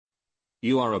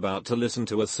You are about to listen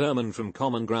to a sermon from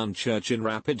Common Ground Church in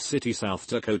Rapid City, South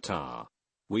Dakota.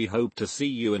 We hope to see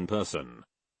you in person.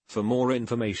 For more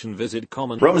information, visit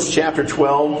Romans chapter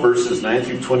 12, verses 9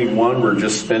 through 21. We're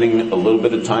just spending a little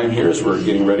bit of time here as we're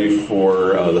getting ready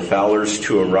for the Fowlers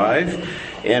to arrive.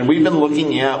 And we've been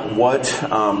looking at what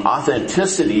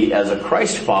authenticity as a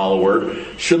Christ follower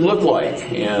should look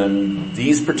like. And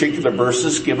these particular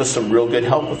verses give us some real good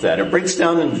help with that. It breaks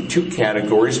down into two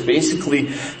categories.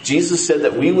 Basically, Jesus said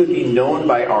that we would be known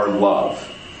by our love,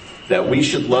 that we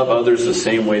should love others the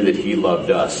same way that He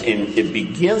loved us. And it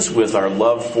begins with our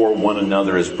love for one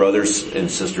another as brothers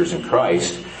and sisters in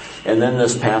Christ. And then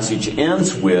this passage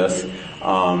ends with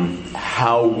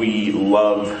how we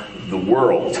love the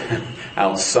world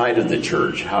outside of the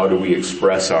church. How do we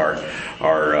express our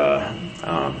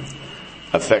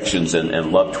affections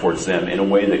and love towards them in a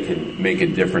way that can make a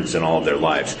difference in all of their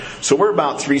lives? So we're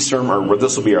about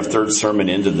this will be our third sermon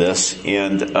into this,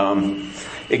 and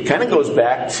it kind of goes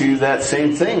back to that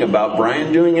same thing about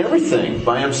Brian doing everything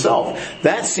by himself.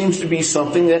 That seems to be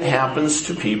something that happens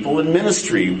to people in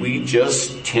ministry. We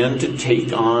just tend to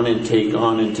take on and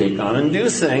do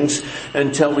things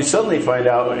until we suddenly find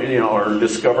out, or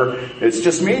discover it's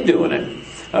just me doing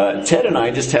it. Ted and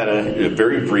I just had a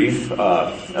very brief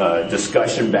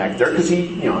discussion back there because he,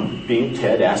 being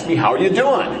Ted, asked me, "How are you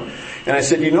doing?" And I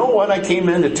said, "You know what? I came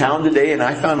into town today and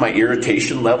I found my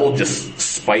irritation level just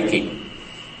spiking."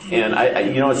 And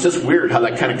it's just weird how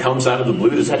that kind of comes out of the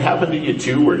blue. Does that happen to you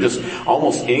too, where just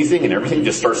almost anything and everything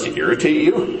just starts to irritate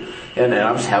you? And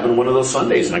I was having one of those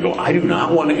Sundays, and I go, I do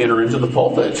not want to enter into the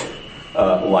pulpit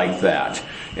like that.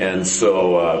 And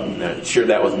so shared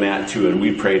that with Matt too, and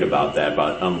we prayed about that,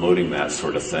 about unloading that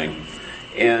sort of thing.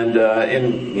 And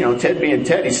Ted being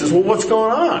Ted, he says, "Well, what's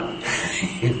going on?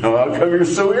 How come you're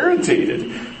so irritated?"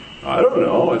 "I don't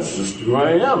know. It's just who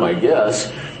I am, I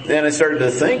guess." Then I started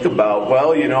to think about,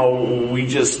 we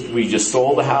just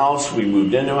sold a house, we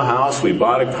moved into a house, we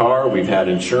bought a car, we've had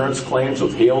insurance claims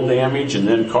with hail damage and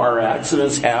then car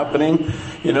accidents happening.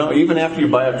 Even after you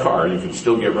buy a car, you can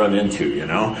still get run into,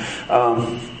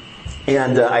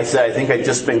 And I said, I think I've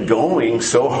just been going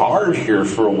so hard here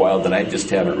for a while that I just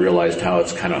haven't realized how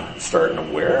it's kind of starting to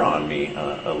wear on me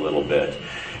a little bit.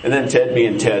 And then Ted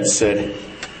being Ted said,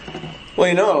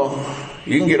 "Well,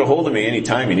 you can get a hold of me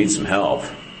anytime you need some help."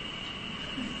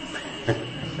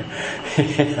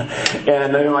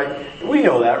 And I'm like, we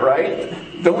know that, right?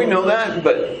 Don't we know that?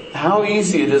 But how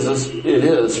easy it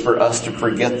is for us to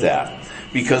forget that.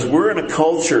 Because we're in a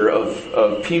culture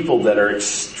of people that are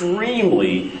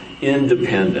extremely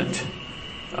independent.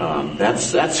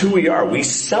 That's who we are. We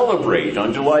celebrate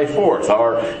on July 4th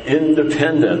our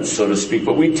independence, so to speak,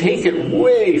 but we take it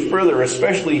way further,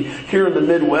 especially here in the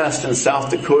Midwest and South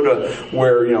Dakota,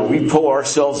 where we pull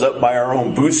ourselves up by our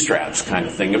own bootstraps, kind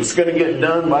of thing. If it's going to get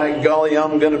done, by golly,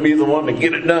 I'm going to be the one to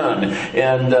get it done.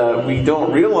 And we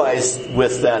don't realize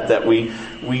with that we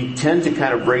tend to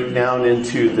kind of break down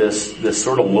into this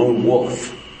sort of lone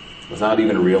wolf without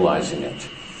even realizing it.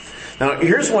 Now,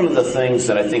 here's one of the things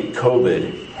that I think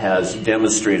COVID has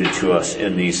demonstrated to us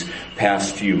in these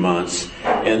past few months,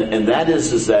 and that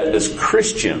is that as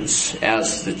Christians,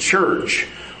 as the church,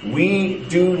 we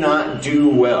do not do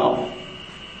well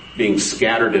being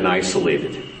scattered and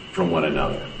isolated from one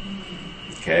another.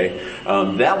 Okay?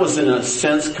 That was in a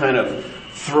sense kind of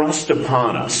thrust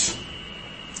upon us.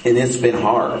 And it's been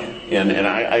hard. And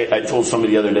I told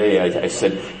somebody the other day, I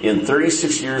said, in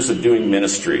 36 years of doing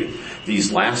ministry,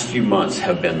 these last few months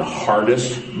have been the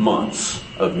hardest months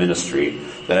of ministry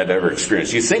that I've ever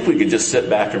experienced. You think we could just sit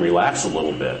back and relax a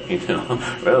little bit,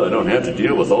 Well, I don't have to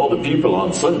deal with all the people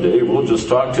on Sunday. We'll just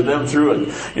talk to them through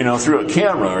a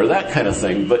camera or that kind of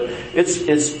thing. But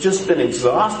it's just been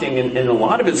exhausting, and a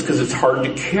lot of it's because it's hard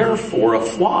to care for a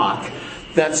flock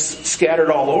that's scattered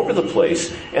all over the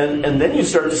place. And then you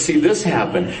start to see this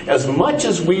happen. As much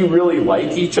as we really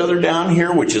like each other down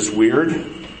here, which is weird,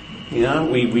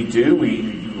 we do.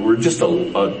 We're just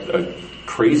a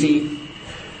crazy,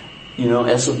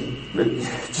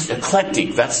 just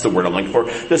eclectic, that's the word I'm looking for.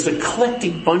 This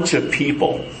eclectic bunch of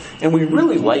people. And we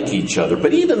really like each other.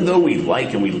 But even though we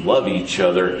like and we love each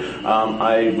other,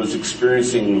 I was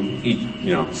experiencing,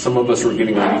 some of us were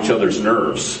getting on each other's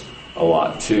nerves a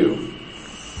lot too.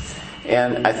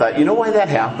 And I thought, why that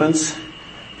happens?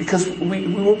 Because we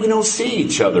don't see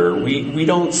each other. We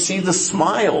don't see the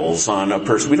smiles on a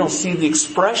person. We don't see the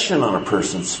expression on a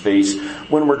person's face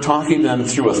when we're talking to them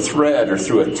through a thread or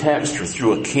through a text or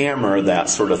through a camera or that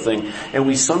sort of thing. And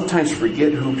we sometimes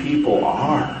forget who people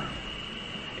are.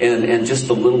 And just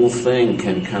a little thing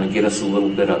can kind of get us a little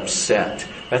bit upset.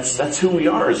 That's who we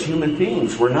are as human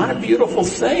beings. We're not a beautiful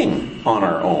thing on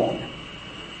our own.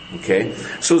 Okay?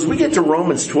 So as we get to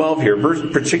Romans 12 here,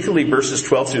 particularly verses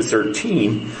 12 through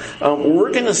 13,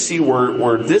 we're going to see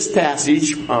where this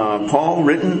passage, Paul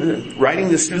writing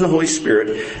this through the Holy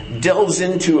Spirit, delves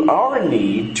into our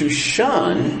need to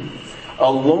shun a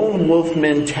lone wolf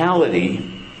mentality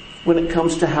when it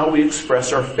comes to how we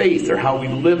express our faith, or how we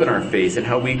live in our faith, and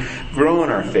how we grow in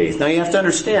our faith. Now you have to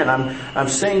understand, I'm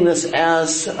saying this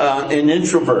as an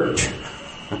introvert.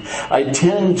 I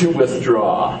tend to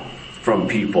withdraw from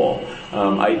people.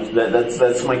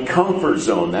 That's my comfort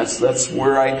zone. That's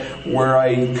where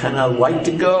I kind of like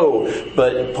to go.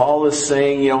 But Paul is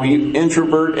saying, you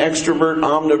introvert, extrovert,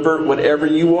 omnivert, whatever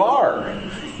you are,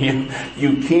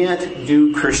 you can't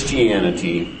do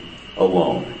Christianity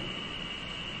alone.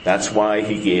 That's why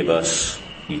he gave us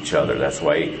each other. That's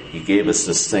why he gave us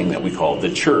this thing that we call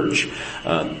the church,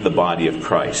 the body of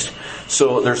Christ.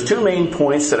 So there's two main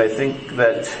points that I think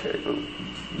that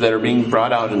are being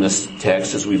brought out in this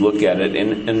text as we look at it,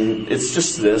 and it's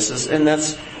just this, and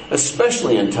that's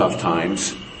especially in tough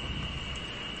times.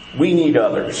 We need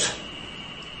others,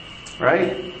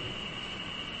 right?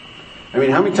 I mean,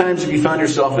 how many times have you found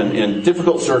yourself in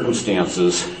difficult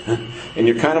circumstances, and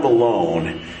you're kind of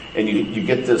alone, and you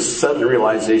get this sudden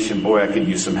realization, boy, I could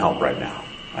use some help right now.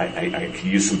 I could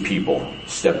use some people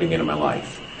stepping into my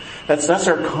life. That's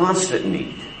our constant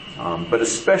need. But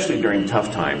especially during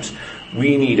tough times,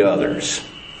 we need others.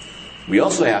 We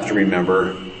also have to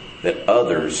remember that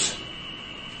others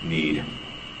need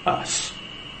us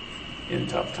in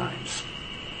tough times.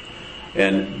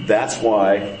 And that's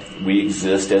why we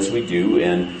exist as we do,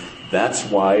 and that's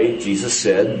why Jesus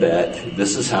said that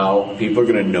this is how people are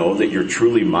going to know that you're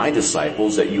truly my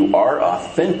disciples, that you are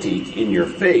authentic in your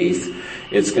faith.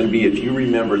 It's going to be if you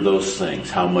remember those things,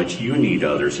 how much you need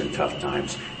others in tough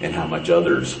times, and how much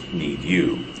others need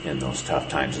you in those tough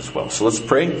times as well. So let's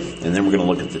pray, and then we're going to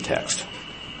look at the text.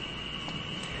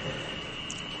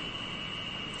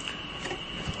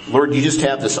 Lord, you just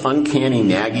have this uncanny,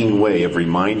 nagging way of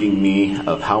reminding me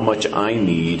of how much I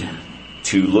need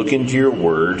to look into your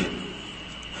word,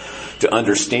 to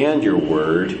understand your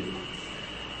word,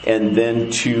 and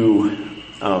then to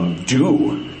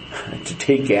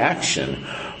take action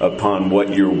upon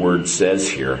what your word says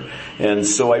here. And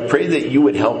so I pray that you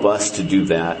would help us to do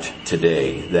that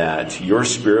today, that your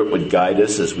Spirit would guide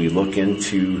us as we look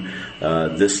into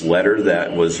this letter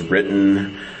that was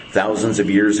written thousands of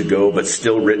years ago, but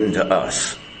still written to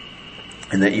us.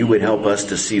 And that you would help us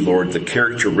to see, Lord, the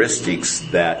characteristics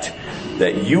that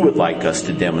you would like us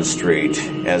to demonstrate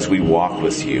as we walk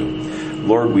with you.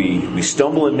 Lord, we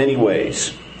stumble in many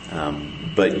ways,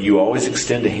 but you always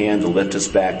extend a hand to lift us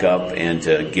back up and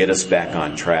to get us back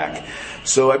on track.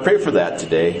 So I pray for that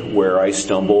today, where I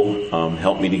stumble,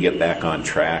 help me to get back on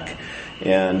track.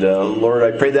 And Lord,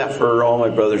 I pray that for all my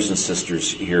brothers and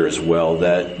sisters here as well,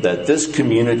 that this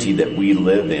community that we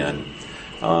live in,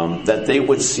 that they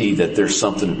would see that there's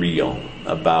something real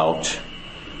about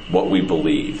what we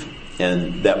believe.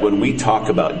 And that when we talk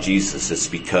about Jesus, it's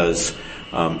because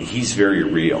he's very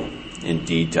real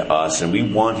indeed to us, and we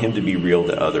want him to be real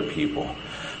to other people.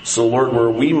 So Lord, where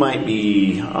we might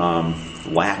be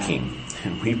lacking,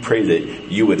 and we pray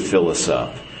that you would fill us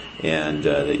up, and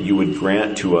that you would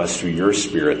grant to us through your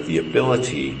Spirit the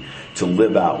ability to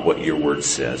live out what your word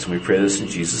says. And we pray this in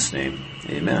Jesus' name.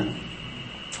 Amen.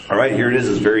 All right, here it is.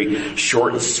 It's very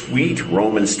short and sweet.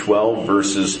 Romans 12,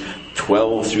 verses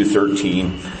 12 through 13,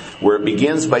 where it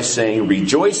begins by saying,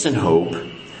 "Rejoice in hope,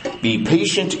 be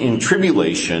patient in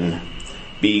tribulation,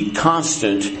 be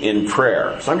constant in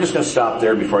prayer." So I'm just going to stop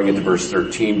there before I get to verse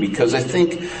 13, because I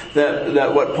think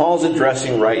that what Paul's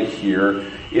addressing right here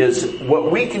is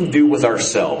what we can do with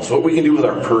ourselves, what we can do with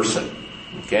our person.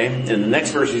 Okay? In the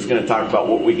next verse, he's going to talk about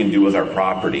what we can do with our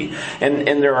property.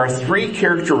 And there are three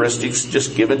characteristics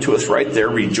just given to us right there.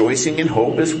 Rejoicing in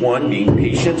hope is one. Being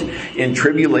patient in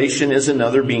tribulation is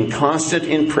another. Being constant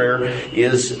in prayer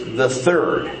is the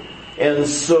third. And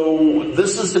so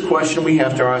this is the question we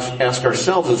have to ask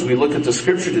ourselves as we look at the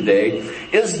scripture today.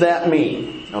 Is that me?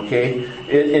 Okay?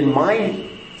 In my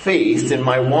faith, in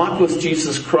my walk with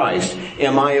Jesus Christ,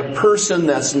 am I a person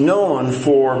that's known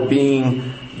for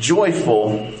being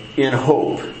joyful in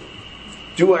hope?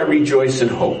 Do I rejoice in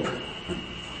hope?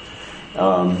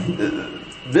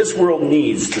 This world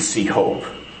needs to see hope.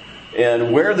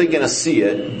 And where are they going to see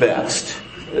it best?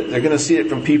 They're going to see it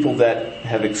from people that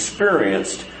have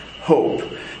experienced hope.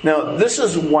 Now, this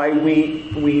is why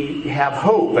we have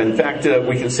hope. In fact,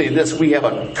 we can say this: we have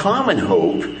a common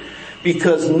hope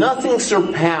Because nothing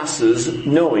surpasses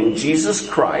knowing Jesus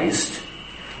Christ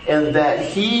and that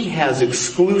He has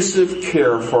exclusive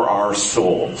care for our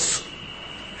souls.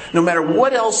 No matter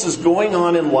what else is going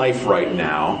on in life right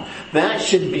now, that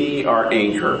should be our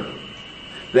anchor.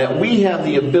 That we have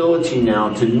the ability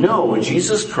now to know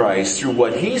Jesus Christ through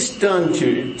what He's done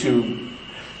to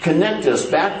connect us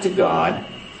back to God.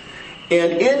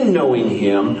 And in knowing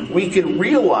Him, we can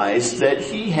realize that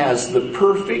He has the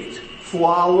perfect,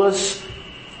 flawless,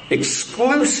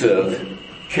 exclusive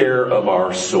care of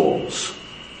our souls.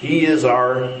 He is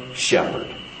our shepherd,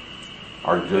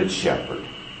 our good shepherd,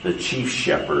 the chief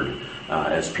shepherd,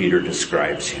 as Peter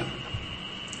describes Him.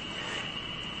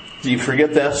 Do you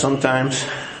forget that sometimes?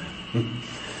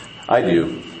 I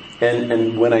do.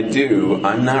 And when I do,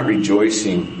 I'm not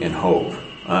rejoicing in hope.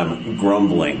 I'm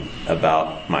grumbling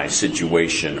about my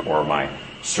situation or my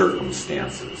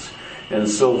circumstances. And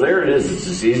so there it is. It's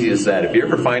as easy as that. If you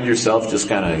ever find yourself just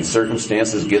kind of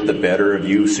circumstances get the better of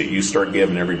you, so you start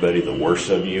giving everybody the worst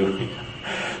of you,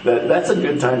 that's a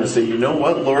good time to say, you know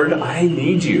what, Lord, I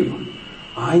need you.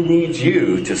 I need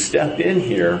you to step in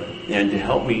here and to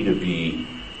help me to be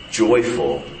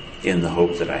joyful in the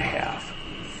hope that I have.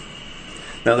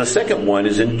 Now the second one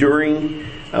is enduring,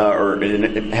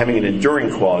 having an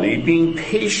enduring quality, being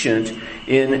patient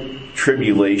in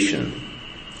tribulation.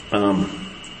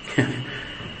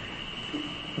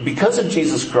 Because of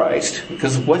Jesus Christ,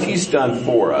 because of what He's done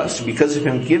for us, because of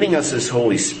Him giving us His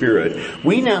Holy Spirit,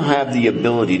 we now have the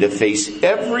ability to face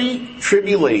every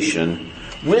tribulation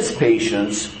with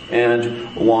patience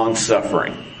and long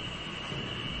suffering.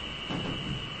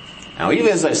 Now,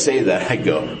 even as I say that, I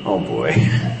go, oh boy.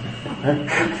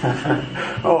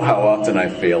 Oh, how often I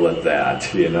fail at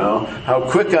that, you know. How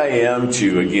quick I am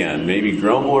to, again, maybe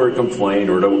grumble or complain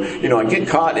or to, I get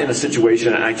caught in a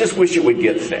situation and I just wish it would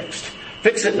get fixed.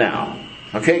 Fix it now.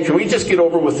 Okay, can we just get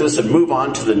over with this and move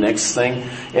on to the next thing?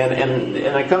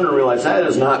 And I come to realize that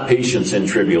is not patience in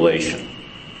tribulation.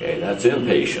 Okay, that's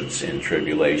impatience in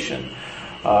tribulation.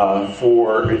 I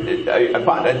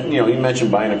bought, you mentioned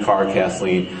buying a car,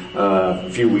 Kathleen, a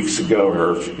few weeks ago,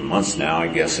 or a few months now, I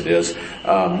guess it is.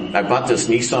 I bought this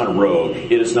Nissan Rogue.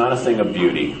 It is not a thing of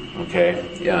beauty, okay?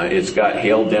 It's got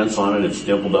hail dents on it. It's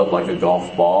dimpled up like a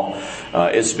golf ball.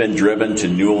 It's been driven to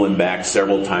Newell and back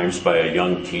several times by a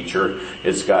young teacher.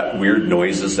 It's got weird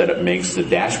noises that it makes. The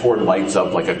dashboard lights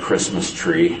up like a Christmas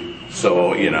tree.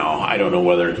 So, I don't know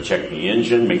whether to check the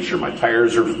engine, make sure my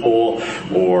tires are full,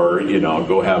 or,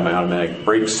 go have my automatic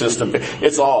brake system.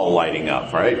 It's all lighting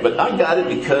up, right? But I got it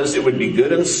because it would be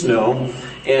good in snow,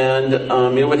 and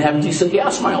it would have decent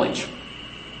gas mileage.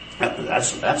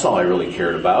 That's all I really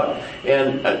cared about.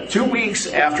 And 2 weeks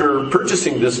after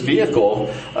purchasing this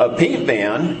vehicle, a paint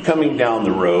van coming down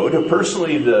the road,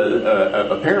 apparently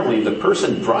the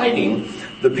person driving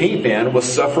the paint van was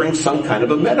suffering some kind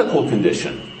of a medical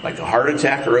condition, like a heart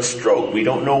attack or a stroke. We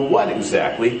don't know what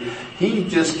exactly. He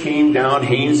just came down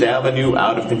Haynes Avenue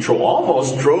out of control,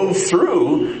 almost drove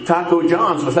through Taco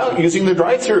John's without using the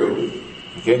drive-thru.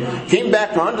 Okay. Came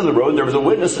back onto the road. There was a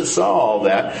witness that saw all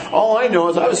that. All I know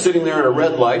is I was sitting there at a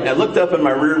red light and I looked up in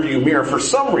my rearview mirror for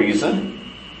some reason.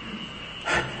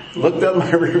 Looked up in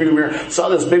my rearview mirror, saw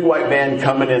this big white van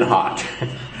coming in hot.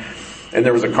 And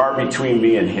there was a car between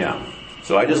me and him.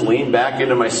 So I just leaned back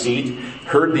into my seat,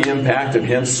 heard the impact of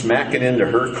him smacking into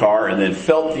her car, and then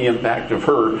felt the impact of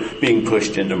her being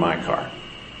pushed into my car.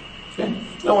 Okay.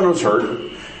 No one was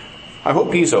hurt. I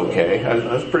hope he's okay. I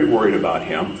was pretty worried about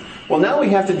him. Well, now we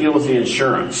have to deal with the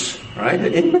insurance, right?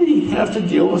 Anybody have to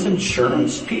deal with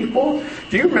insurance people?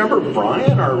 Do you remember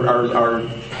Brian, our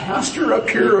pastor up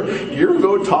here a year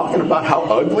ago, talking about how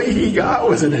ugly he got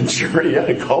with an insurance? He had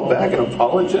to call back and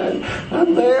apologize.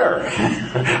 I'm there.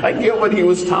 I get what he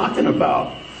was talking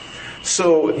about.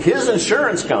 So his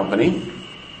insurance company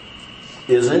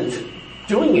isn't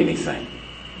doing anything.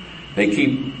 They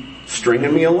keep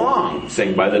stringing me along,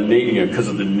 saying because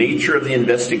of the nature of the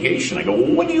investigation. I go,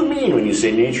 well, what do you mean when you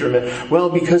say nature of it? Well,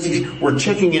 because we're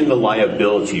checking into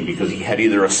liability because he had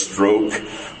either a stroke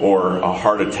or a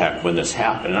heart attack when this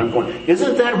happened. And I'm going,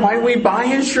 isn't that why we buy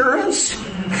insurance?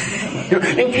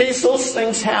 In case those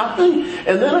things happen.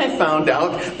 And then I found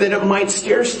out that it might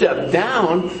stair step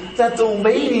down that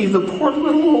the poor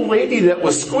little old lady that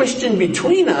was squished in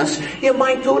between us, it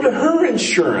might go to her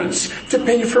insurance to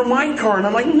pay for my car. And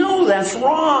I'm like, no, that's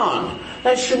wrong.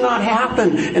 That should not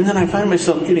happen. And then I find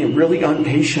myself getting really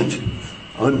impatient.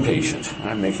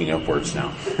 I'm making up words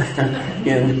now.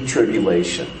 In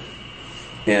tribulation.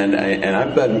 And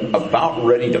I've been about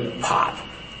ready to pop,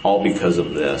 all because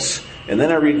of this. And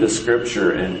then I read the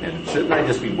scripture, and shouldn't I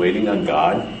just be waiting on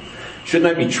God? Shouldn't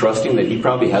I be trusting that he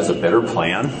probably has a better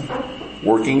plan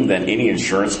working than any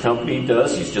insurance company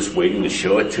does? He's just waiting to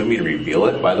show it to me to reveal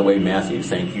it. By the way, Matthew,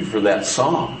 thank you for that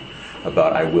song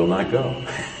about I will not go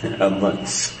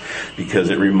unless, because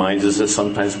it reminds us that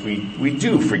sometimes we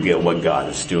do forget what God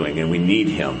is doing and we need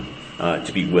him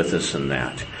to be with us in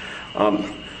that.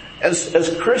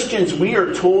 As Christians, we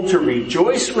are told to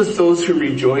rejoice with those who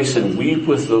rejoice and weep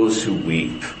with those who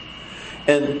weep.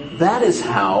 And that is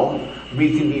how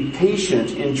we can be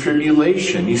patient in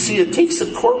tribulation. You see, it takes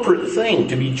a corporate thing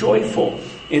to be joyful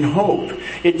in hope.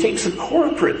 It takes a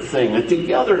corporate thing, a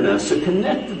togetherness, a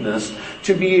connectedness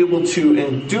to be able to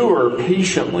endure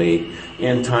patiently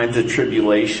in times of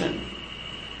tribulation.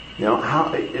 You know,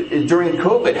 during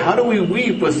COVID, how do we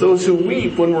weep with those who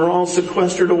weep when we're all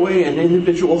sequestered away in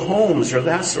individual homes or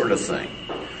that sort of thing?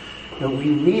 You know, we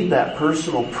need that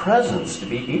personal presence to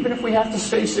be, even if we have to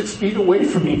stay 6 feet away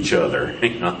from each other.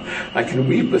 You know, I can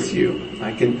weep with you.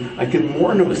 I can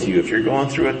mourn with you if you're going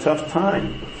through a tough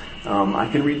time. I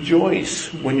can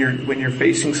rejoice when you're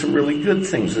facing some really good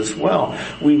things as well.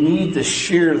 We need to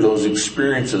share those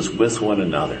experiences with one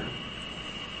another.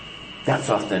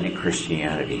 That's authentic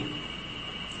Christianity.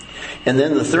 And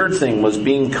then the third thing was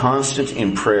being constant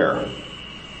in prayer.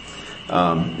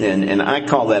 And I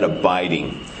call that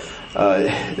abiding.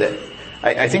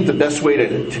 I think the best way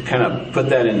to kind of put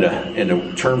that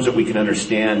into terms that we can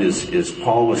understand is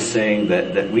Paul was saying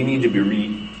that we need to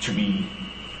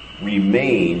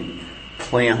remain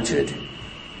planted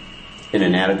in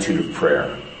an attitude of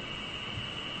prayer.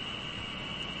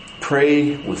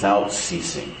 Pray without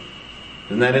ceasing.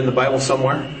 Isn't that in the Bible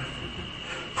somewhere?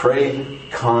 Pray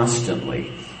constantly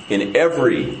in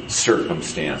every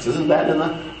circumstance. Isn't that in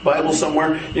the Bible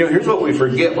somewhere? You know, here's what we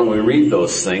forget when we read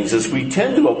those things is we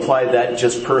tend to apply that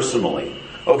just personally.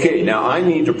 Okay, now I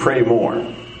need to pray more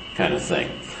kind of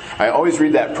thing. I always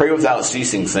read that pray without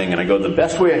ceasing thing and I go, the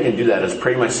best way I can do that is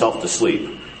pray myself to sleep.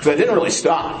 Because I didn't really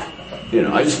stop. You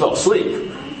know, I just fell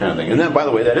asleep kind of thing. And then, by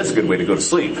the way, that is a good way to go to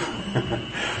sleep.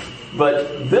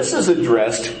 But this is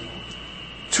addressed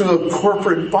to the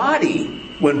corporate body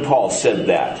when Paul said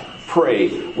that. Pray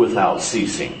without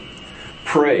ceasing.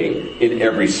 Pray in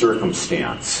every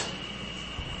circumstance.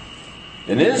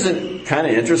 And isn't it kind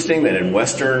of interesting that in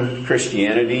Western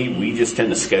Christianity, we just tend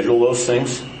to schedule those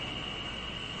things?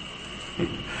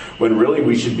 When really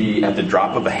we should be at the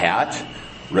drop of a hat,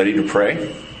 ready to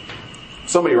pray.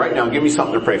 Somebody right now, give me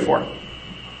something to pray for.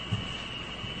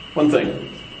 One thing.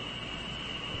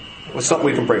 What's something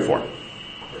we can pray for?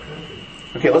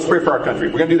 Okay, let's pray for our country.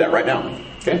 We're going to do that right now.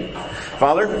 Okay?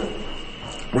 Father,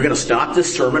 we're going to stop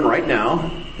this sermon right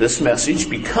now, this message,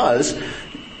 because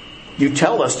you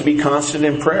tell us to be constant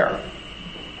in prayer.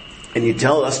 And you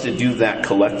tell us to do that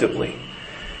collectively.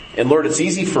 And Lord, it's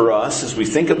easy for us as we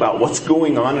think about what's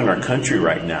going on in our country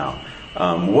right now,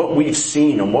 what we've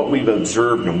seen and what we've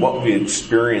observed and what we've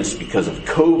experienced because of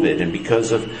COVID and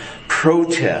because of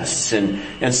protests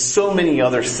and so many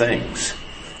other things.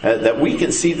 That we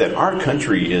can see that our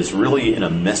country is really in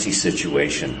a messy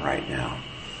situation right now.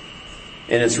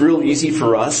 And it's real easy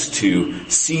for us to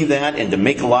see that and to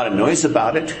make a lot of noise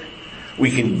about it.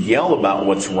 We can yell about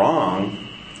what's wrong,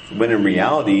 when in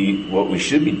reality, what we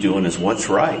should be doing is what's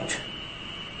right.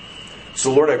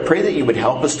 So Lord, I pray that you would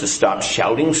help us to stop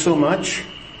shouting so much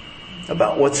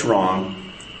about what's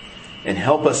wrong and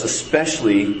help us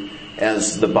especially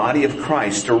as the body of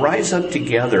Christ to rise up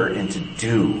together and to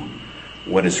do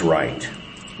what is right.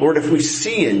 Lord, if we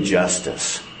see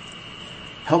injustice,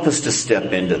 help us to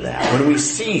step into that. When we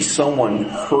see someone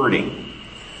hurting,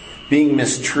 being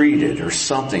mistreated or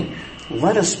something,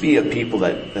 let us be a people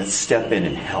that step in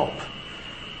and help.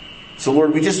 So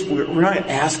Lord, we're not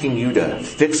asking you to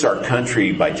fix our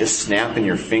country by just snapping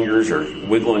your fingers or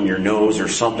wiggling your nose or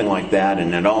something like that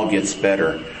and it all gets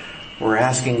better. We're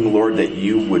asking, Lord, that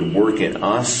you would work in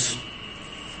us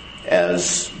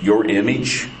as your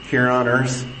image here on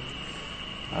earth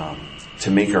to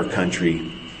make our country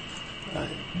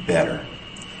better.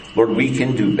 Lord, we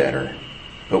can do better,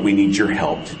 but we need your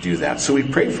help to do that. So we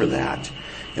pray for that,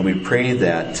 and we pray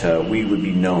that we would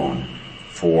be known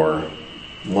for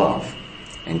love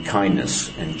and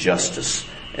kindness and justice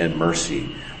and mercy,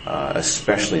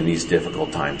 especially in these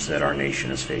difficult times that our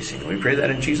nation is facing. We pray that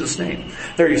in Jesus' name.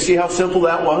 There, you see how simple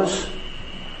that was?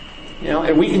 You know,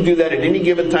 and we can do that at any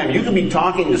given time. You can be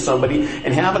talking to somebody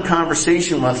and have a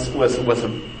conversation with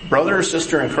a brother or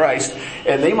sister in Christ,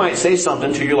 and they might say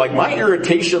something to you like, my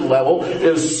irritation level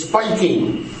is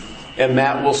spiking. And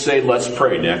Matt will say, let's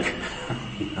pray, Nick.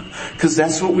 Because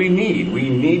that's what we need. We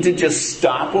need to just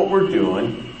stop what we're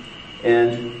doing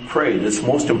and pray. That's the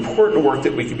most important work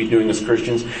that we could be doing as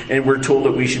Christians, and we're told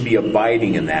that we should be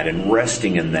abiding in that and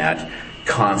resting in that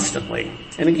constantly.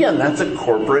 And again, that's a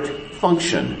corporate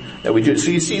function that we do. So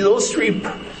you see those three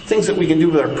things that we can do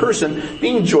with our person: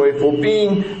 being joyful,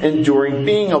 being enduring,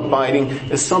 being abiding,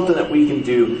 is something that we can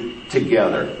do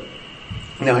together.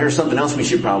 Now here's something else we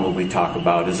should probably talk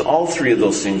about, is all three of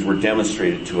those things were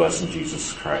demonstrated to us in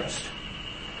Jesus Christ.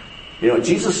 You know,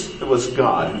 Jesus was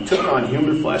God who took on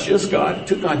human flesh, is God, who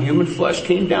took on human flesh,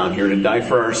 came down here to die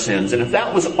for our sins. And if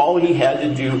that was all he had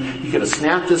to do, he could have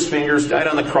snapped his fingers, died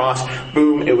on the cross,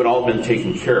 boom, it would all have been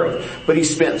taken care of. But he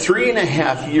spent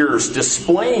 3.5 years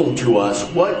displaying to us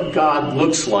what God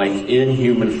looks like in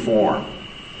human form,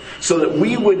 so that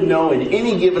we would know in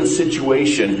any given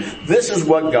situation, this is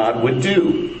what God would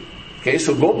do. Okay,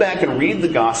 so go back and read the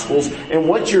Gospels, and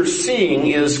what you're seeing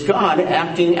is God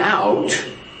acting out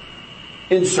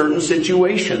in certain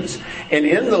situations. And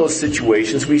in those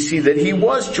situations, we see that he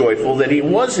was joyful, that he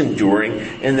was enduring,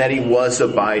 and that he was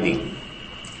abiding.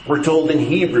 We're told in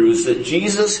Hebrews that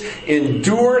Jesus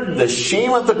endured the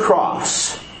shame of the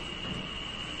cross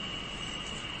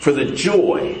for the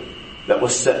joy that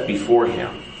was set before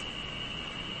him.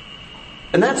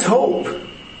 And that's hope.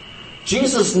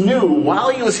 Jesus knew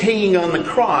while he was hanging on the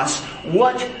cross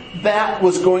what that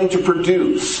was going to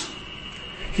produce.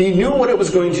 He knew what it was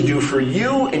going to do for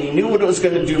you, and he knew what it was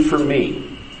going to do for me.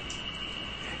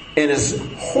 And as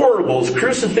horrible as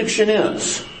crucifixion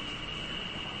is,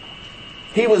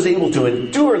 he was able to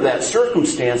endure that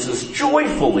circumstances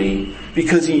joyfully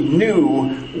because he knew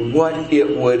what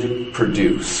it would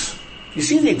produce. You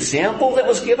see the example that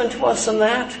was given to us in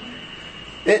that?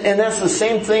 And that's the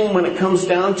same thing when it comes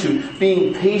down to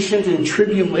being patient in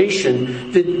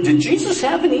tribulation. Did Jesus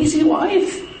have an easy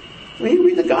life? When you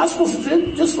read the Gospels, did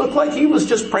it just look like he was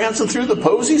just prancing through the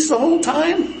posies the whole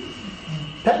time?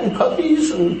 Petting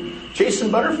puppies and chasing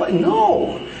butterflies?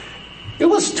 No. It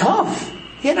was tough.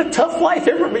 He had a tough life.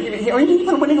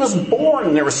 Even when he was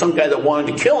born, there was some guy that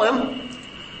wanted to kill him.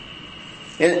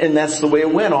 And that's the way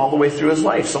it went all the way through his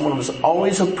life. Someone was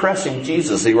always oppressing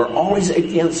Jesus. They were always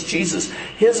against Jesus.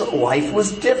 His life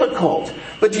was difficult.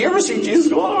 But do you ever see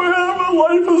Jesus go, "Oh man, my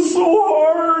life is so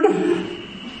hard.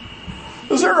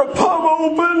 Is there a pub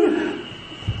open?"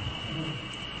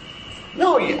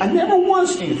 No, I never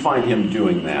once do you find him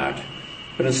doing that.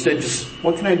 But instead, just,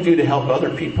 what can I do to help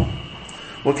other people?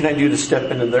 What can I do to step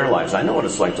into their lives? I know what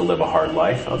it's like to live a hard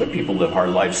life. Other people live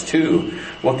hard lives too.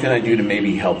 What can I do to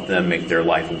maybe help them make their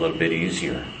life a little bit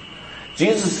easier?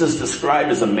 Jesus is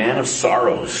described as a man of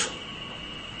sorrows.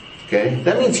 Okay?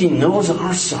 That means he knows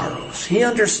our sorrows. He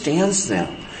understands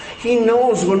them. He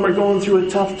knows when we're going through a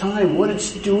tough time, what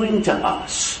it's doing to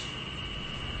us.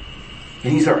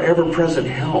 And he's our ever-present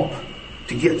help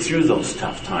to get through those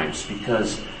tough times,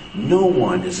 because no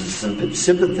one is as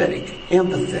sympathetic,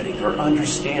 empathetic, or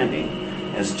understanding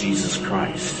as Jesus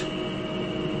Christ.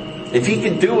 If he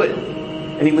could do it,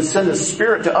 and he would send his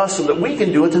Spirit to us so that we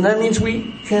can do it, then that means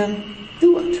we can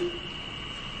do it.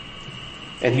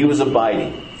 And he was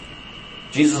abiding.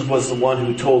 Jesus was the one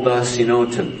who told us,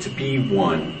 to be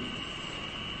one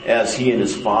as he and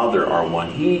his Father are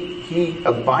one. He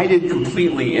abided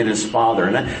completely in his Father.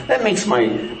 And that makes my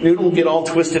noodle get all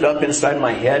twisted up inside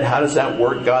my head. How does that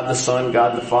work? God the Son,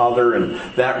 God the Father, and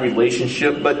that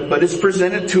relationship. But it's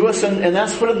presented to us, and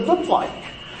that's what it looked like.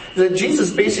 That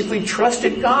Jesus basically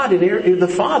trusted God and the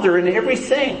Father in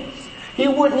everything. He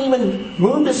wouldn't even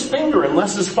move his finger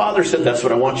unless his Father said, "That's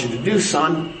what I want you to do,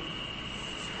 son."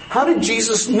 How did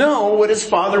Jesus know what his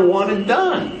Father wanted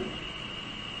done?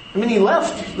 I mean, he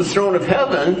left the throne of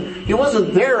heaven. He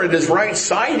wasn't there at his right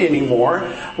side anymore.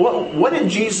 What did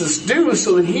Jesus do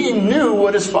so that he knew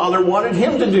what his Father wanted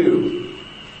him to do?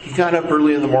 He got up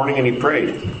early in the morning and he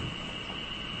prayed.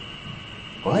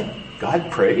 What? God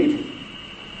prayed?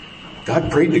 God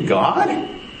prayed to God?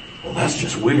 Well, that's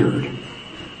just weird.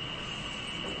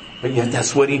 But yet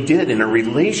that's what he did in a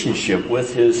relationship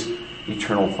with his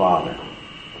eternal Father.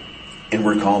 And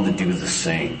we're called to do the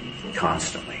same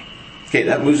constantly. Okay,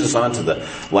 that moves us on to the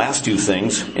last two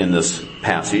things in this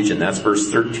passage, and that's verse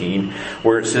 13,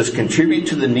 where it says, "Contribute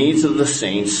to the needs of the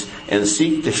saints and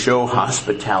seek to show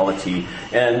hospitality."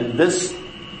 And this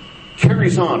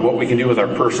carries on what we can do with our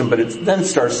person, but it then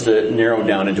starts to narrow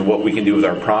down into what we can do with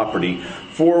our property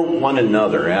for one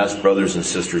another as brothers and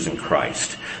sisters in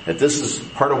Christ. That this is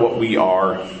part of what we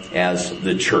are as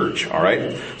the church, all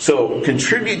right? So,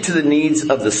 contribute to the needs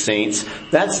of the saints.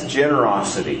 That's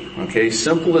generosity, okay?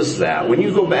 Simple as that. When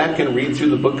you go back and read through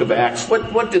the book of Acts,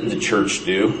 what did the church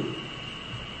do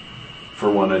for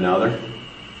one another?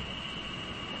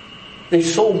 They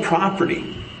sold property.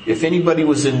 if anybody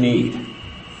was in need.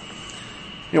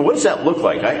 What does that look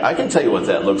like? I can tell you what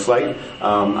that looks like.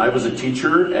 I was a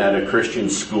teacher at a Christian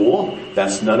school.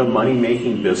 That's not a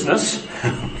money-making business.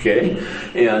 Okay?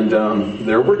 And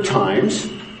there were times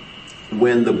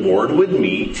when the board would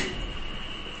meet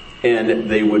and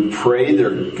they would pray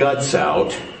their guts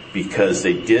out because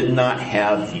they did not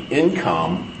have the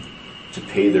income to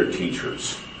pay their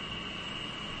teachers.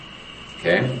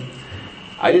 Okay?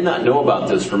 I did not know about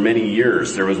this for many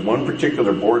years. There was one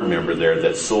particular board member there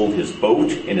that sold his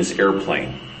boat and his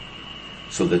airplane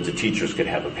so that the teachers could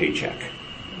have a paycheck.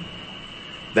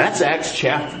 That's Acts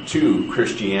chapter 2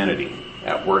 Christianity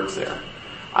at work there.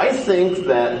 I think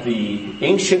that the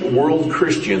ancient world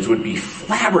Christians would be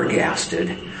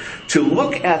flabbergasted to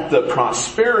look at the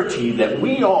prosperity that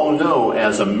we all know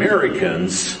as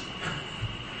Americans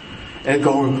and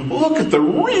go, look at the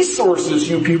resources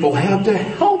you people have to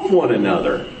help one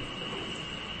another.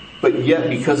 But yet,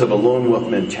 because of a lone wolf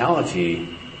mentality,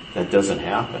 that doesn't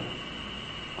happen.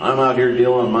 I'm out here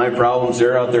dealing with my problems,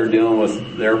 they're out there dealing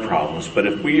with their problems. But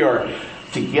if we are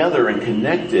together and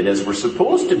connected as we're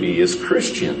supposed to be as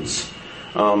Christians,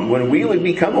 when we would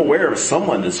become aware of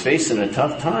someone that's facing a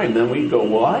tough time, then we go,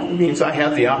 well, that means I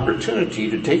have the opportunity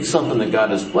to take something that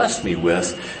God has blessed me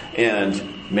with and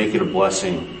make it a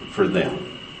blessing for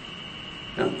them.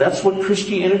 Now, that's what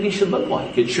Christianity should look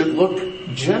like. It should look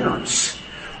generous.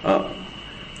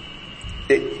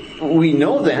 We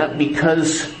know that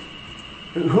because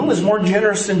who is more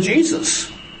generous than Jesus?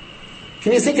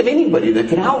 Can you think of anybody that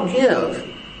can outgive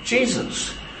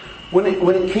Jesus? When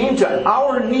it came to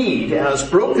our need as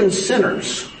broken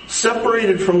sinners,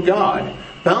 separated from God,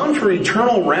 bound for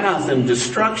eternal wrath and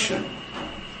destruction,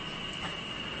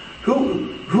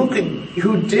 whoever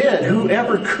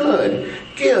could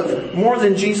give more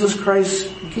than Jesus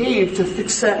Christ gave to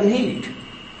fix that need?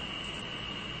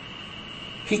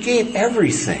 He gave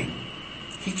everything.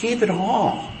 He gave it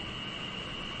all.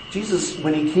 Jesus,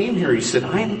 when he came here, he said,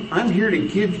 I'm here to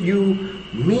give you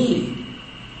me.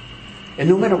 And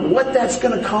no matter what that's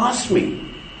going to cost me,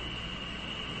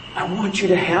 I want you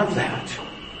to have that.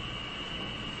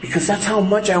 Because that's how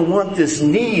much I want this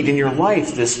need in your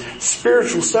life, this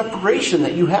spiritual separation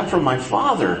that you have from my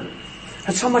Father.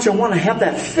 That's how much I want to have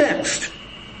that fixed.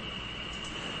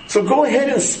 So go ahead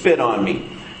and spit on me.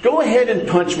 Go ahead and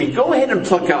punch me. Go ahead and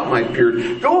pluck out my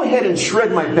beard. Go ahead and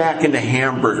shred my back into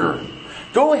hamburger.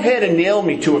 Go ahead and nail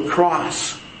me to a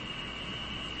cross.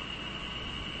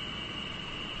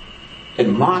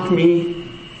 And mock me,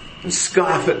 and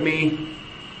scoff at me,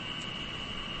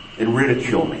 and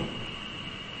ridicule me.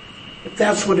 If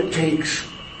that's what it takes,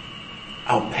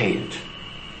 I'll pay it.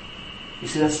 You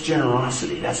see, that's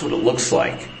generosity. That's what it looks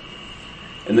like.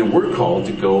 And then we're called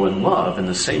to go and love in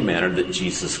the same manner that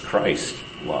Jesus Christ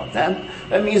loved.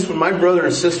 That means when my brother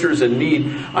and sister is in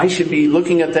need, I should be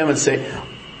looking at them and say,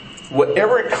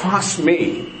 whatever it costs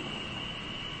me,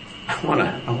 I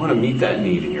want to meet that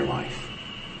need in your life.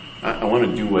 I want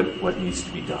to do what needs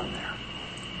to be done there,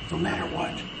 no matter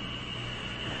what.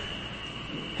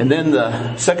 And then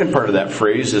the second part of that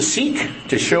phrase is seek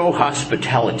to show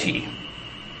hospitality.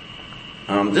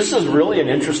 This is really an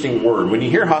interesting word. When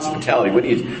you hear hospitality, what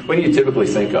do you typically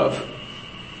think of?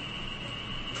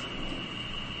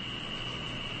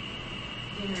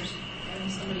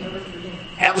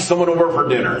 Have someone over for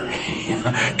dinner.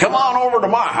 Come on over to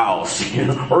my house.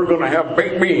 We're going to have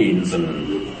baked beans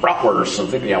and bratwurst.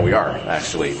 Something. Yeah, we are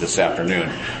actually this afternoon.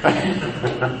 And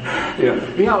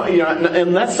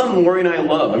that's something Lori and I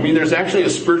love. I mean, there's actually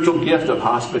a spiritual gift of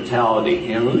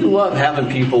hospitality, and we love having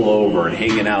people over and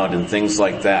hanging out and things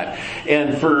like that.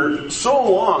 And for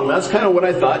so long, that's kind of what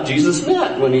I thought Jesus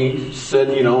meant when he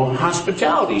said,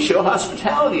 hospitality, show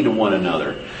hospitality to one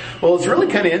another. Well, it's really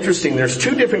kind of interesting. There's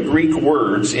two different Greek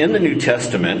words in the New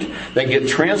Testament that get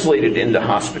translated into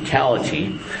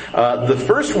hospitality. The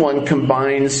first one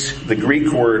combines the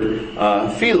Greek word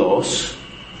philos,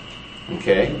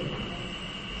 okay,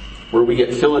 where we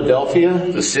get Philadelphia,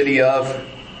 the city of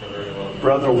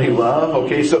brotherly love.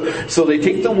 Okay, so they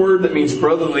take the word that means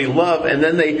brotherly love, and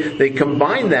then they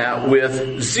combine that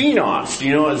with xenos. Do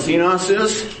you know what xenos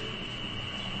is?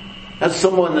 That's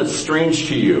someone that's strange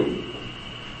to you.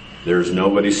 There's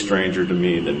nobody stranger to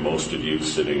me than most of you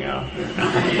sitting out here.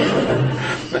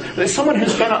 There's someone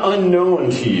who's kind of unknown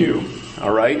to you.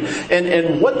 All right?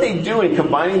 And what they do in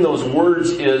combining those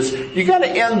words is you got to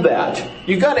end that.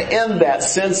 You got to end that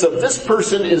sense of this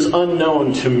person is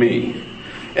unknown to me.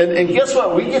 And guess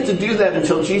what? We get to do that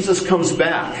until Jesus comes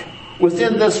back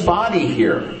within this body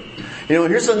here.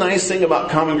 Here's the nice thing about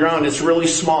Common Ground. It's really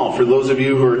small. For those of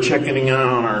you who are checking in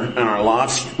on our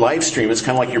live stream, it's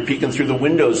kind of like you're peeking through the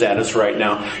windows at us right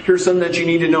now. Here's something that you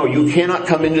need to know. You cannot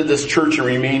come into this church and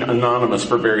remain anonymous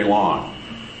for very long.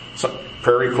 So,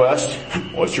 prayer request,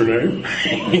 what's your name?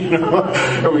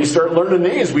 And we start learning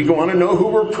names. We want to know who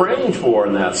we're praying for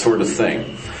and that sort of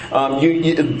thing.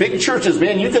 Big churches,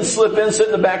 man, you can slip in, sit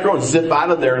in the back row and zip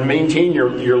out of there and maintain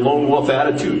your lone wolf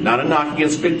attitude. Not a knock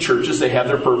against big churches. They have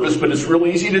their purpose, but it's real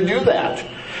easy to do that.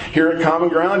 Here at Common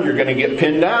Ground, you're going to get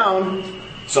pinned down.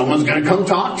 Someone's going to come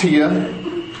talk to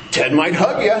you. Ted might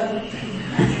hug you.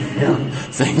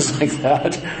 Things like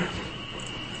that.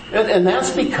 And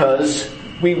that's because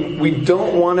we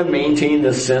don't want to maintain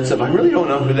this sense of, I really don't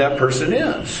know who that person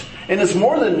is. And it's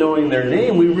more than knowing their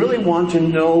name. We really want to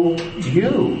know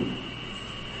you.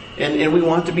 And we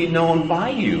want to be known by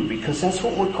you, because that's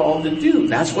what we're called to do.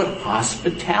 That's what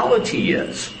hospitality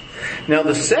is. Now,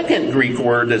 the second Greek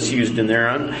word that's used in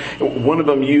there, one of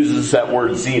them uses that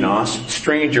word xenos,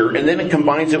 stranger, and then it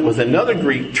combines it with another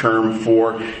Greek term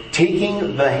for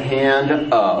taking the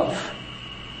hand of.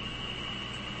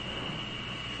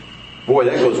 Boy,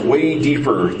 that goes way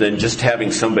deeper than just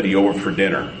having somebody over for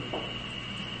dinner.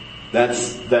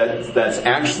 That's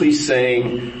actually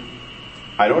saying,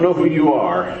 I don't know who you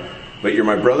are, but you're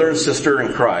my brother or sister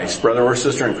in Christ,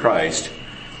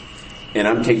 and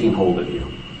I'm taking hold of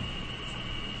you.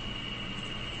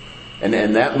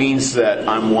 And that means that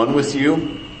I'm one with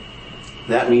you.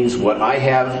 That means what I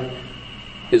have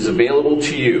is available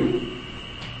to you.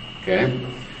 Okay?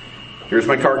 Here's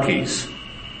my car keys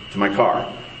to my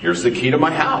car. Here's the key to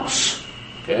my house.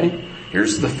 Okay?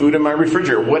 Here's the food in my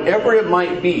refrigerator. Whatever it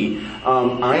might be,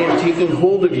 I am taking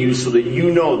hold of you so that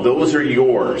you know those are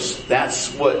yours.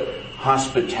 That's what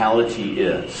hospitality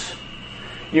is.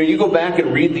 You go back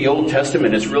and read the Old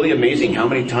Testament, it's really amazing how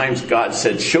many times God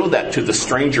said, show that to the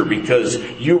stranger because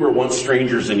you were once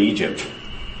strangers in Egypt.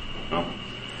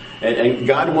 And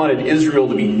God wanted Israel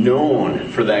to be known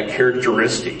for that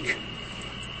characteristic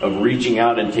of reaching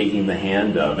out and taking the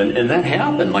hand of. And that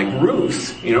happened, like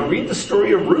Ruth. Read the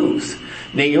story of Ruth.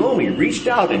 Naomi reached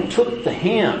out and took the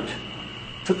hand,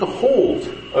 took a hold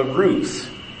of Ruth.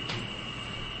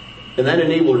 And that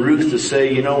enabled Ruth to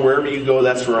say, wherever you go,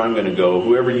 that's where I'm going to go.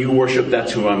 Whoever you worship,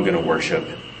 that's who I'm going to worship.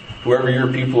 Whoever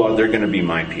your people are, they're going to be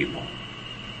my people.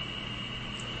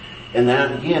 And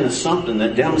that, again, is something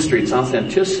that demonstrates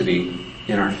authenticity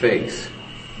in our faith.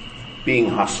 Being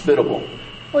hospitable.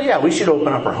 Well, yeah, we should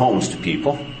open up our homes to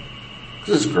people.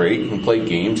 This is great. You can play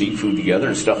games, eat food together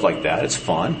and stuff like that. It's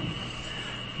fun.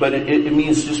 But it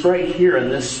means just right here in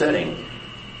this setting,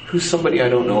 who's somebody I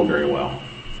don't know very well?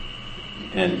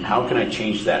 And how can I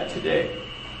change that today?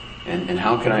 And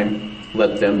how can I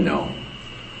let them know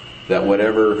that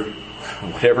whatever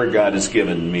God has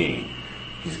given me,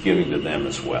 He's giving to them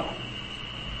as well?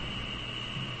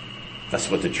 That's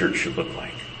what the church should look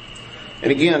like.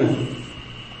 And again,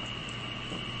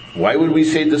 why would we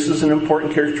say this is an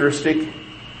important characteristic?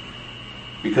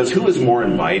 Because who is more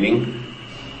inviting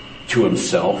to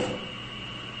himself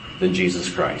than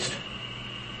Jesus Christ?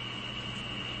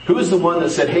 Who is the one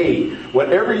that said, hey,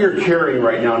 whatever you're carrying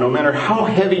right now, no matter how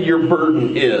heavy your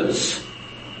burden is,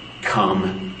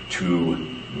 come to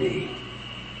me.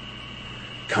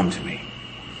 Come to me.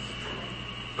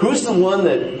 Who's the one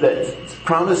that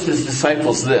promised his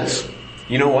disciples this?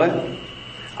 You know what?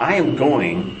 I am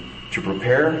going to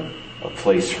prepare a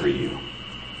place for you,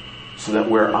 so that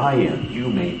where I am, you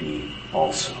may be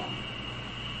also.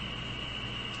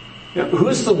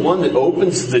 Who's the one that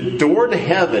opens the door to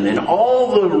heaven and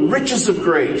all the riches of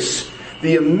grace,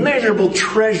 the immeasurable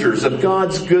treasures of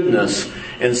God's goodness,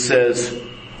 and says,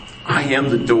 I am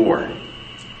the door.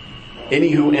 Any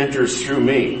who enters through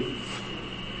me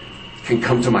can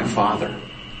come to my Father.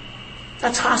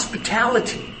 That's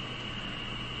hospitality.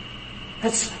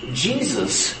 That's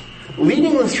Jesus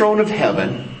leaving the throne of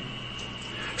heaven,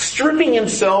 stripping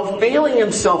himself, veiling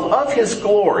himself of his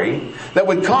glory that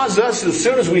would cause us, as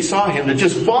soon as we saw him, to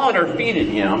just fall at our feet at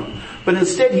him. But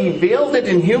instead he veiled it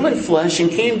in human flesh and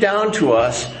came down to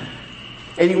us.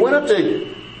 And he went up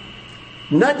to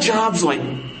nut jobs like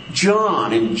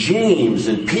John and James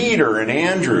and Peter and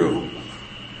Andrew.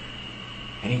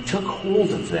 And he took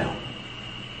hold of them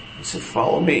and said,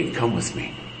 follow me, come with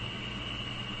me.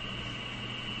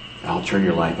 I'll turn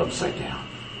your life upside down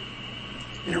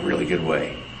in a really good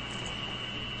way.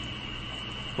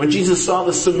 When Jesus saw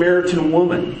the Samaritan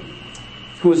woman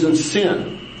who was in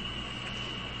sin,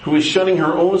 who was shunning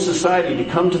her own society to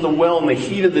come to the well in the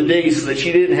heat of the day so that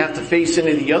she didn't have to face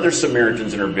any of the other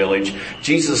Samaritans in her village,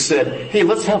 Jesus said, hey,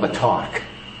 let's have a talk.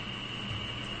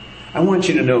 I want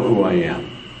you to know who I am.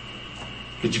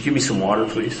 Could you give me some water,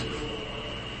 please?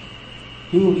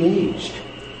 He engaged.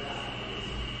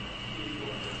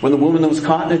 When the woman was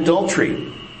caught in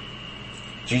adultery,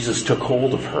 Jesus took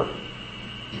hold of her.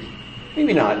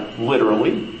 Maybe not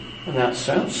literally in that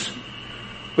sense,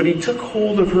 but he took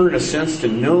hold of her in a sense to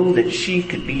know that she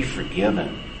could be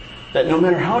forgiven. That no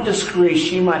matter how disgraced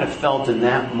she might have felt in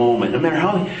that moment, no matter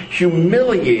how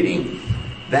humiliating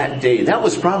that day, that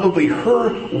was probably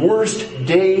her worst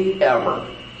day ever.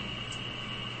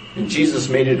 And Jesus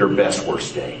made it her best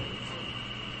worst day.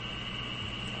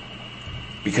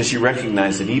 Because she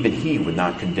recognized that even he would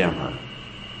not condemn her.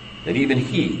 That even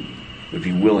he would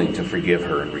be willing to forgive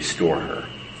her and restore her.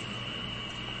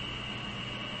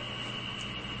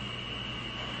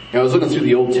 Now, I was looking through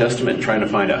the Old Testament trying to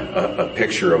find a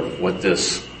picture of what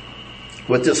this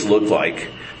looked like.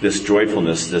 This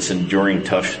joyfulness, this enduring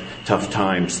tough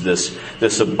times,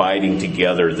 this abiding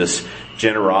together, this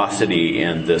generosity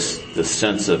and this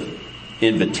sense of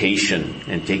invitation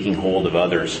and taking hold of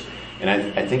others. And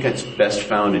I think that's best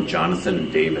found in Jonathan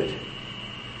and David.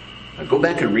 Now go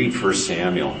back and read 1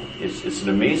 Samuel. It's an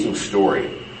amazing story.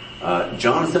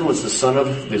 Jonathan was the son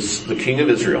of the king of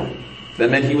Israel. That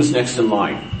meant he was next in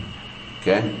line.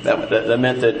 Okay? That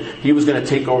meant that he was going to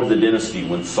take over the dynasty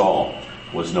when Saul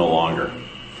was no longer.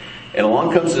 And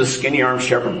along comes this skinny-armed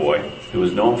shepherd boy who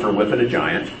was known for whipping a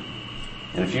giant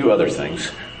and a few other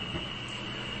things.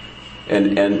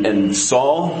 And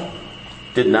Saul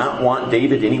did not want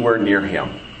David anywhere near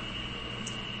him.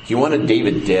 He wanted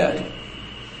David dead.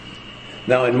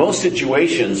 Now, in most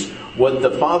situations, what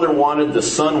the father wanted, the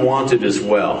son wanted as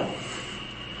well.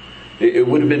 It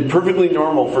would have been perfectly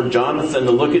normal for Jonathan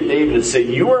to look at David and say,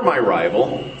 you are my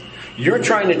rival. You're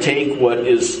trying to take what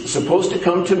is supposed to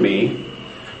come to me.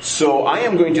 So I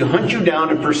am going to hunt you down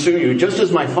and pursue you just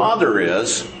as my father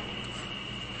is,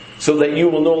 so that you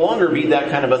will no longer be that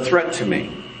kind of a threat to me.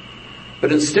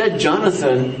 But instead,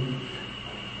 Jonathan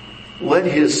let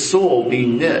his soul be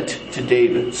knit to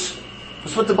David's.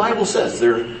 That's what the Bible says.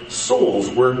 Their souls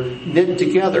were knit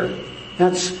together.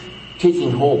 That's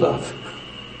taking hold of.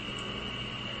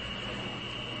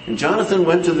 And Jonathan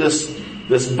went to this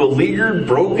beleaguered,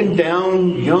 broken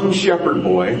down young shepherd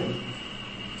boy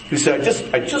who said,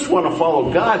 I just want to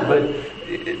follow God, but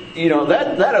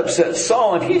that upsets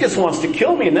Saul, and he just wants to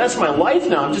kill me, and that's my life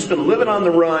now. I've just been living on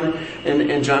the run.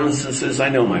 And Jonathan says, I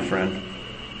know, my friend.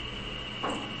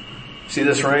 See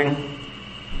this ring?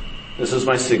 This is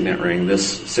my signet ring.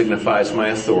 This signifies my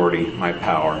authority, my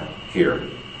power. Here.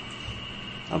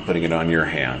 I'm putting it on your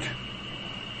hand.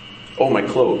 Oh, my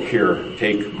cloak. Here,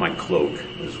 take my cloak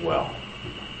as well.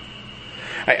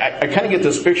 I kind of get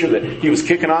this picture that he was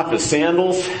kicking off his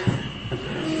sandals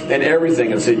and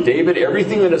everything and said, David,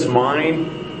 everything that is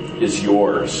mine is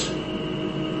yours.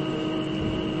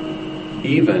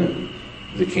 Even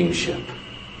the kingship.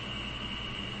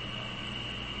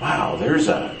 Wow, there's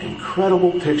an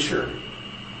incredible picture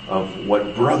of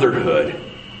what brotherhood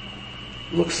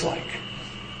looks like.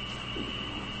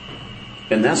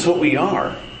 And that's what we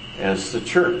are as the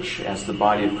church, as the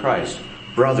body of Christ.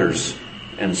 Brothers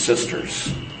and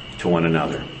sisters to one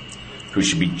another, who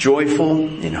should be joyful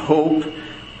in hope,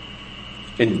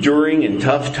 enduring in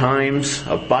tough times,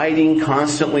 abiding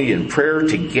constantly in prayer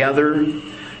together,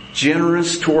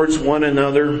 generous towards one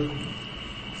another,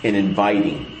 and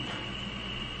inviting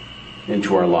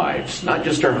into our lives, not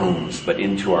just our homes, but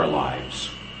into our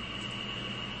lives.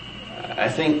 I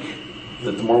think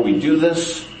that the more we do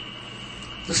this,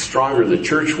 the stronger the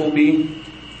church will be,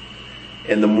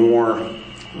 and the more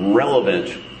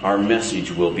relevant our message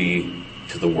will be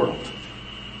to the world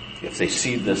if they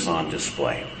see this on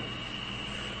display.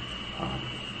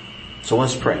 So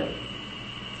let's pray.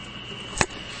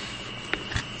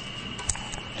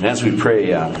 And as we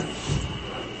pray,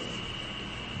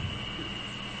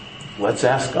 let's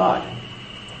ask God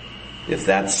if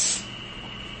that's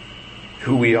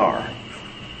who we are.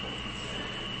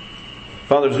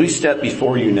 Father, as we step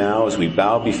before you now, as we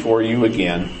bow before you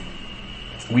again,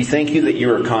 we thank you that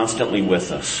you are constantly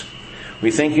with us.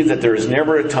 We thank you that there is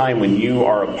never a time when you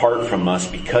are apart from us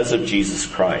because of Jesus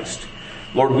Christ.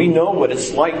 Lord, we know what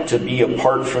it's like to be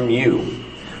apart from you.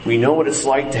 We know what it's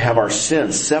like to have our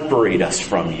sins separate us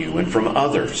from you and from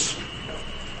others.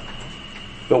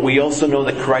 But we also know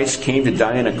that Christ came to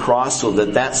die on a cross so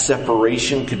that that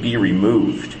separation could be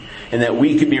removed and that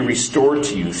we could be restored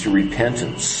to you through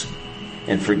repentance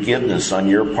and forgiveness on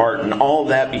your part, and all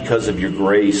that because of your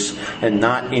grace and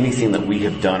not anything that we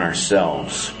have done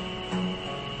ourselves.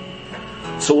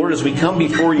 So Lord, as we come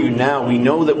before you now, we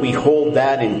know that we hold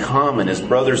that in common as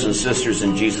brothers and sisters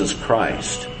in Jesus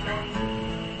Christ.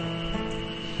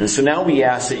 And so now we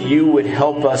ask that you would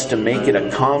help us to make it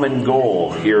a common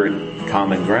goal here at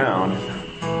Common Ground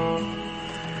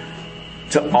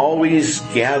to always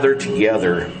gather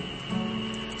together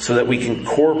so that we can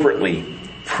corporately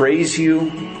praise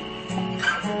you,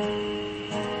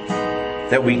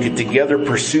 that we could together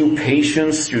pursue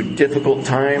patience through difficult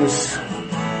times,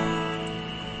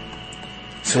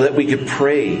 so that we could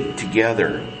pray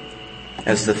together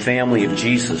as the family of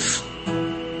Jesus,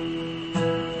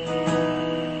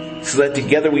 so that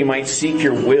together we might seek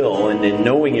your will, and in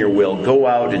knowing your will, go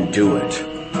out and do it.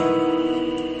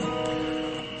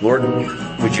 Lord,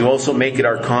 would you also make it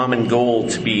our common goal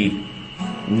to be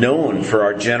known for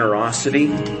our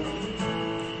generosity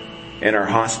and our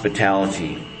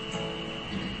hospitality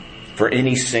for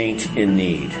any saint in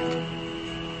need.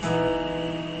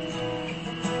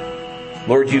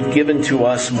 Lord, you've given to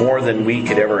us more than we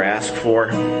could ever ask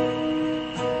for.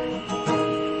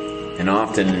 And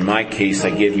often, in my case, I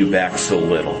give you back so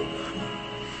little.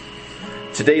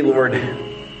 Today, Lord,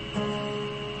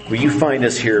 will you find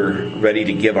us here ready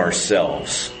to give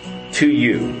ourselves to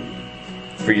you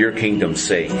for your kingdom's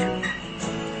sake?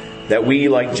 That we,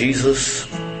 like Jesus,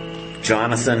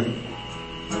 Jonathan,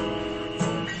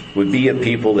 would be a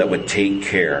people that would take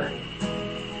care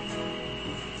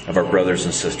of our brothers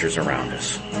and sisters around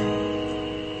us.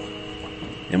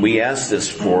 And we ask this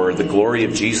for the glory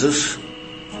of Jesus.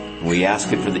 We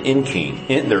ask it for the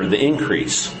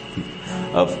increase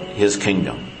of his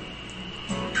kingdom.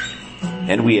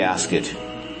 And we ask it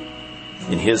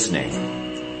in his name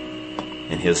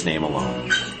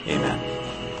alone. Amen.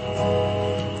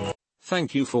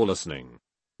 Thank you for listening.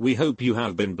 We hope you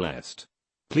have been blessed.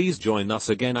 Please join us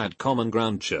again at Common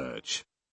Ground Church.